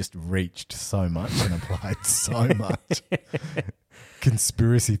 or I've just reached so much and applied so much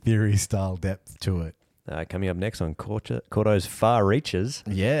conspiracy theory style depth to it. Coming up next on Cordo's Far Reaches.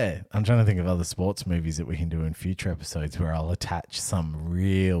 Yeah. I'm trying to think of other sports movies that we can do in future episodes where I'll attach some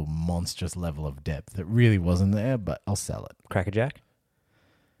real monstrous level of depth that really wasn't there, but I'll sell it. Crackerjack?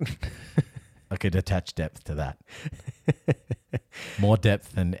 I could attach depth to that. More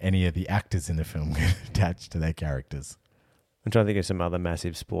depth than any of the actors in the film could attach to their characters. I'm trying to think of some other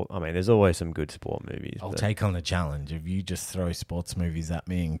massive sport. I mean, there's always some good sport movies. I'll take on the challenge if you just throw sports movies at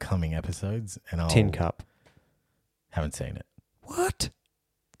me in coming episodes, and I'll... Tin Cup. Haven't seen it. What?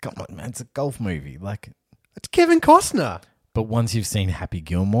 Come on, man. It's a golf movie. Like, it's Kevin Costner. But once you've seen Happy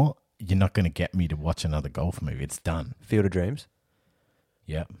Gilmore, you're not going to get me to watch another golf movie. It's done. Field of Dreams.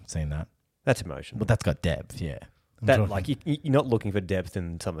 Yep, seen that. That's emotional. But that's got depth, yeah. You're not looking for depth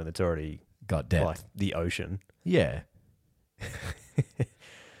in something that's already got depth. Like the ocean. Yeah.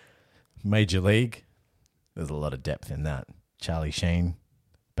 Major League. There's a lot of depth in that. Charlie Sheen,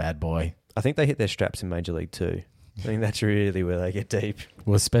 bad boy. I think they hit their straps in Major League too. I think that's really where they get deep.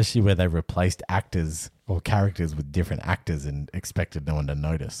 Well, especially where they replaced actors or characters with different actors and expected no one to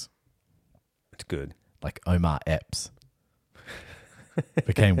notice. It's good. Like Omar Epps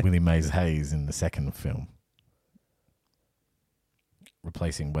became Willie Mays Hayes in the second film,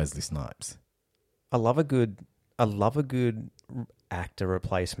 replacing Wesley Snipes. I love a good actor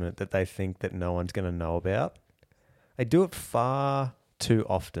replacement that they think that no one's going to know about. They do it far too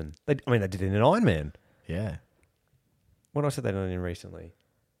often. They did it in Iron Man. Yeah. What else have they done in recently?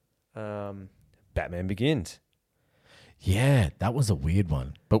 Batman Begins. Yeah, that was a weird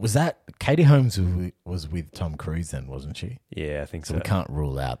one. But was that... Katie Holmes was with Tom Cruise then, wasn't she? Yeah, I think so. So we can't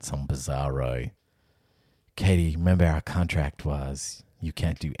rule out some bizarro... Katie, remember our contract was you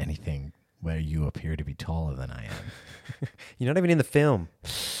can't do anything where you appear to be taller than I am. You're not even in the film.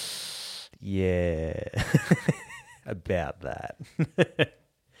 Yeah. About that.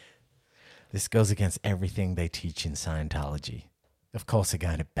 This goes against everything they teach in Scientology. Of course, a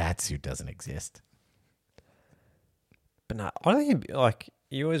guy in a batsuit doesn't exist. But no, I think, like,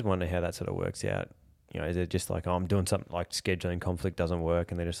 you always wonder how that sort of works out. You know, is it just like, oh, I'm doing something like scheduling conflict doesn't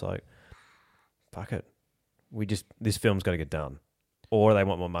work, and they're just like, fuck it. This film's got to get done. Or they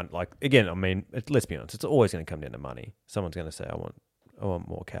want more money. Like, again, I mean, let's be honest, it's always going to come down to money. Someone's going to say, I want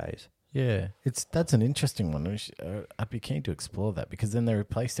more Ks. Yeah, that's an interesting one. I'd be keen to explore that because then they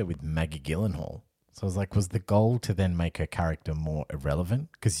replaced her with Maggie Gyllenhaal. So I was like, was the goal to then make her character more irrelevant?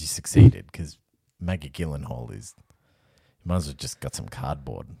 Because you succeeded, because Maggie Gyllenhaal is... You might as well just got some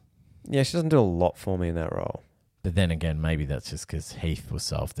cardboard. Yeah, she doesn't do a lot for me in that role. But then again, maybe that's just because Heath was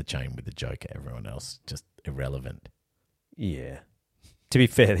so off the chain with the Joker. Everyone else just irrelevant. Yeah. To be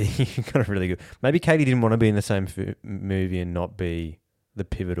fair, you got a really good... Maybe Katie didn't want to be in the same movie and not be the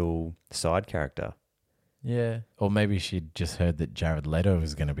pivotal side character. Yeah. Or maybe she'd just heard that Jared Leto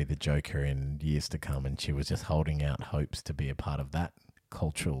was going to be the Joker in years to come, and she was just holding out hopes to be a part of that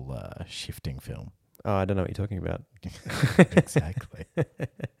cultural shifting film. Oh, I don't know what you're talking about. Exactly.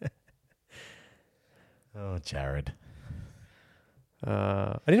 Oh, Jared.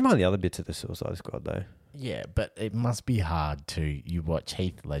 I didn't mind the other bits of the Suicide Squad, though. Yeah, but it must be hard to... You watch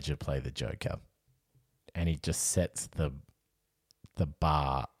Heath Ledger play the Joker, and he just sets the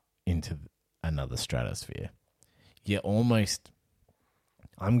bar into another stratosphere. You're almost...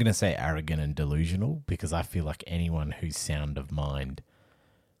 I'm going to say arrogant and delusional, because I feel like anyone who's sound of mind,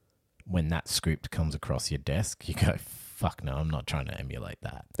 when that script comes across your desk, you go, fuck no, I'm not trying to emulate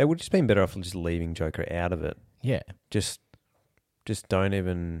that. They would just been better off just leaving Joker out of it. Yeah. Just don't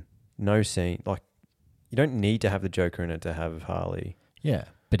even... No scene. Like, you don't need to have the Joker in it to have Harley. Yeah,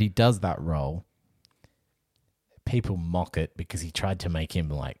 but he does that role. People mock it because he tried to make him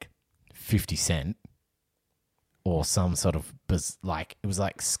like 50 Cent or some sort of... like it was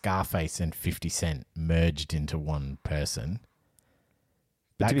like Scarface and 50 Cent merged into one person.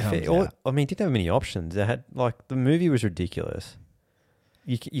 But to be fair, he didn't have many options. They had, like, the movie was ridiculous.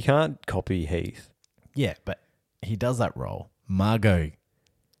 You can't copy Heath. Yeah, but he does that role. Margot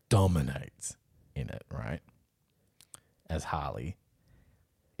dominates in it, right? As Harley.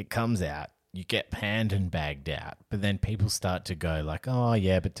 It comes out, you get panned and bagged out, but then people start to go like, oh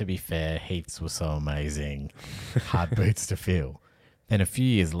yeah, but to be fair, Heath's was so amazing. Hard boots to fill. Then a few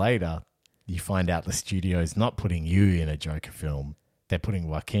years later, you find out the studio's not putting you in a Joker film. They're putting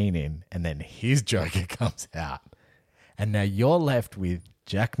Joaquin in, and then his Joker comes out. And now you're left with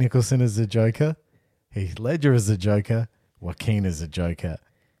Jack Nicholson as the Joker, Heath Ledger as the Joker, Joaquin as the Joker,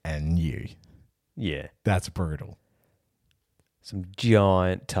 and you. Yeah. That's brutal. Some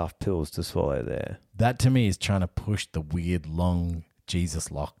giant tough pills to swallow there. That to me is trying to push the weird long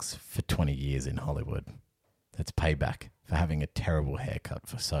Jesus locks for 20 years in Hollywood. That's payback for having a terrible haircut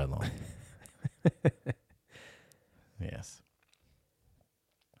for so long. Yes.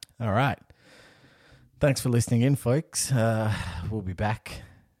 All right. Thanks for listening in, folks. We'll be back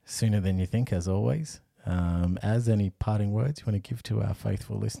sooner than you think, as always. As any parting words you want to give to our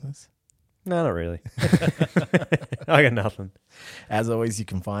faithful listeners? No, not really. I got nothing. As always, you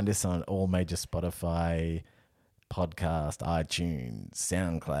can find us on all major Spotify, podcast, iTunes,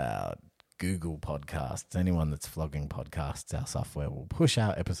 SoundCloud, Google Podcasts. Anyone that's flogging podcasts, our software will push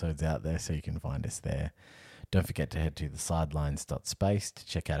our episodes out there, so you can find us there. Don't forget to head to the sidelines.space to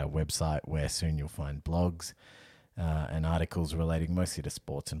check out our website, where soon you'll find blogs and articles relating mostly to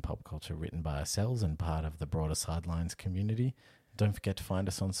sports and pop culture written by ourselves and part of the broader Sidelines community. Don't forget to find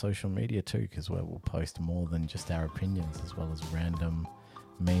us on social media too, because where we'll post more than just our opinions, as well as random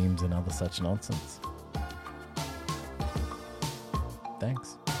memes and other such nonsense.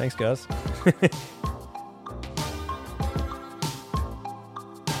 Thanks. Thanks, guys.